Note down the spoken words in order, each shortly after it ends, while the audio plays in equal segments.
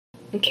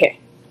Okay,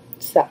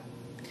 so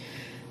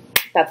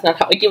that's not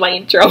how I do my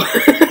intro.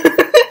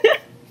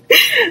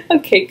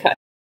 Okay, cut.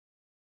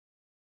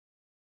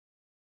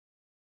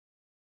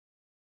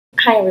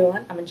 Hi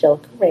everyone, I'm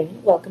Angelica.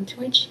 Welcome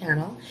to my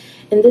channel.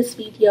 In this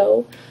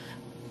video,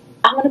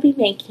 I'm going to be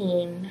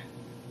making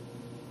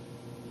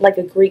like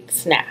a Greek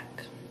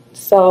snack.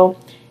 So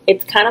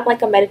it's kind of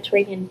like a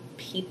Mediterranean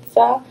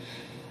pizza.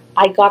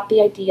 I got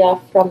the idea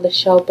from the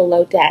show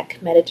Below Deck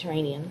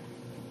Mediterranean.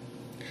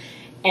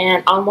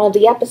 And on one of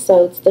the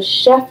episodes, the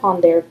chef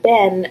on there,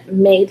 Ben,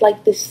 made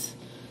like this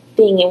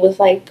thing. It was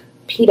like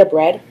pita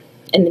bread,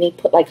 and then he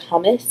put like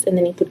hummus, and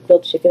then he put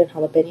grilled chicken and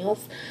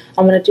jalapenos.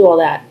 I'm going to do all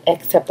that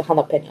except the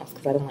jalapenos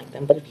because I don't like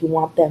them. But if you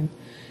want them,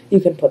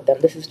 you can put them.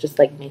 This is just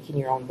like making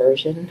your own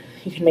version.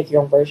 You can make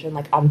your own version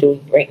like I'm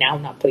doing right now.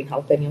 I'm not putting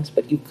jalapenos,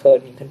 but you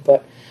could. You can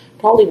put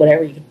probably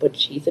whatever. You could put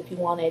cheese if you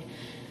wanted.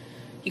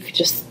 You could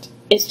just,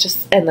 it's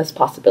just endless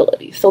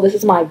possibilities. So this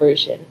is my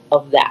version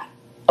of that,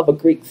 of a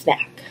Greek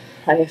snack.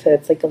 Like I said,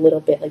 it's like a little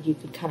bit like you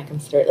could kind of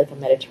consider it like a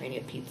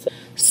Mediterranean pizza.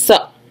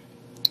 So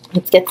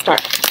let's get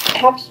started. What I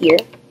have here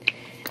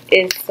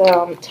is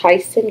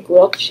Tyson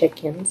grilled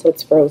chicken, so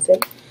it's frozen.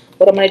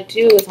 What I'm going to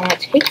do is I'm going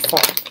to take some.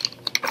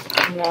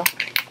 I'm going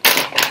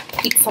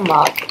to heat some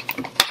up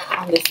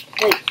on this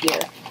plate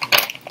here.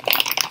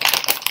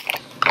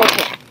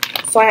 Okay,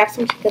 so I have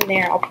some chicken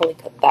there. I'll probably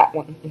cut that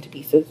one into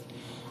pieces.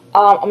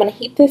 I'm going to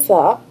heat this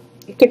up.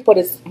 You could put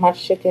as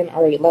much chicken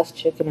or less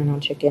chicken or no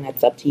chicken.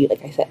 It's up to you,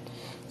 like I said.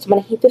 So I'm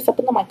going to heat this up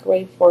in the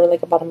microwave for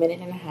like about 1.5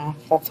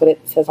 minutes. That's what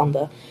it says on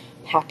the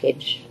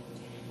package.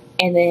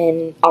 And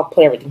then I'll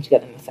put everything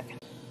together in a second.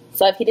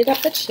 So I've heated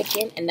up the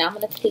chicken, and now I'm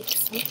going to take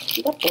some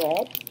pita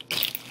bread,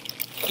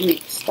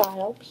 Greek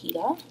style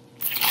pita.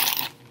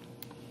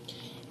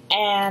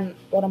 And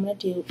what I'm going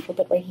to do, flip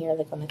it right here,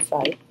 like on this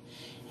side.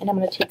 And I'm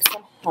going to take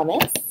some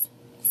hummus.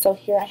 So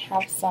here I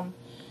have some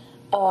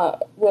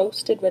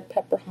roasted red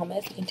pepper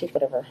hummus. You can take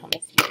whatever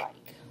hummus you like.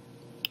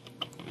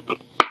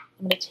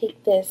 I'm going to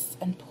take this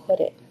and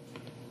put it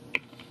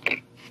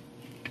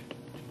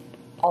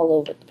all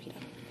over the pita.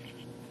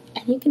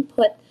 And you can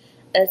put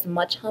as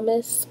much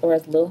hummus or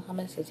as little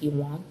hummus as you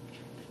want.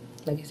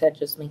 Like I said,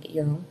 just make it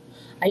your own.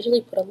 I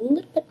usually put a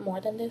little bit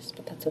more than this,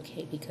 but that's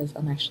okay because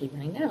I'm actually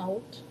running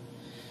out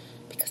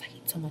because I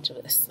eat so much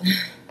of this.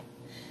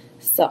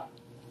 So,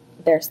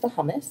 there's the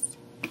hummus.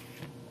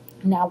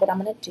 Now what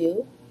I'm going to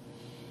do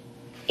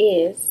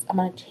is I'm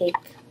going to take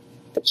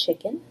the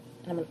chicken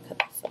and I'm going to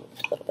cut this up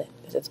a little bit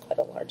because it's quite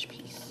a large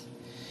piece.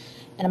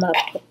 And I'm going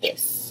to put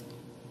this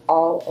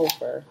all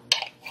over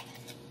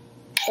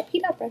the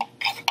pita bread.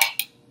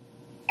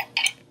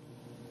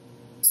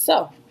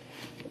 So,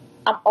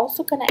 I'm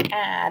also going to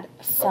add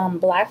some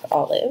black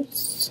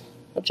olives,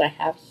 which I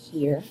have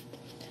here.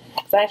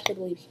 Because I actually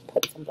believe he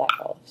put some black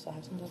olives. So I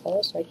have some black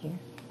olives right here.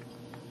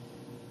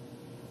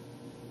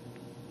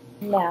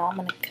 Now I'm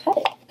going to cut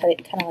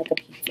it kind of like a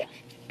pizza.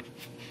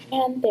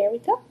 And there we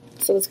go.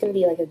 So it's going to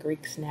be like a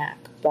Greek snack,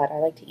 but I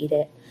like to eat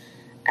it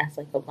as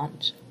like a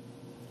lunch.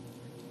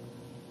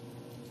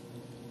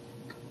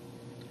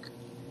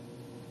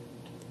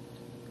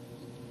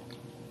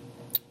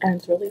 And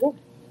it's really good.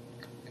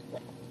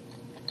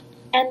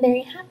 And there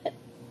you have it.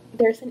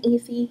 There's an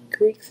easy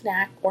Greek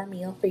snack or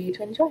meal for you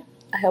to enjoy.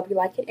 I hope you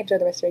like it. Enjoy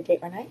the rest of your day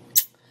or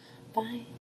night. Bye.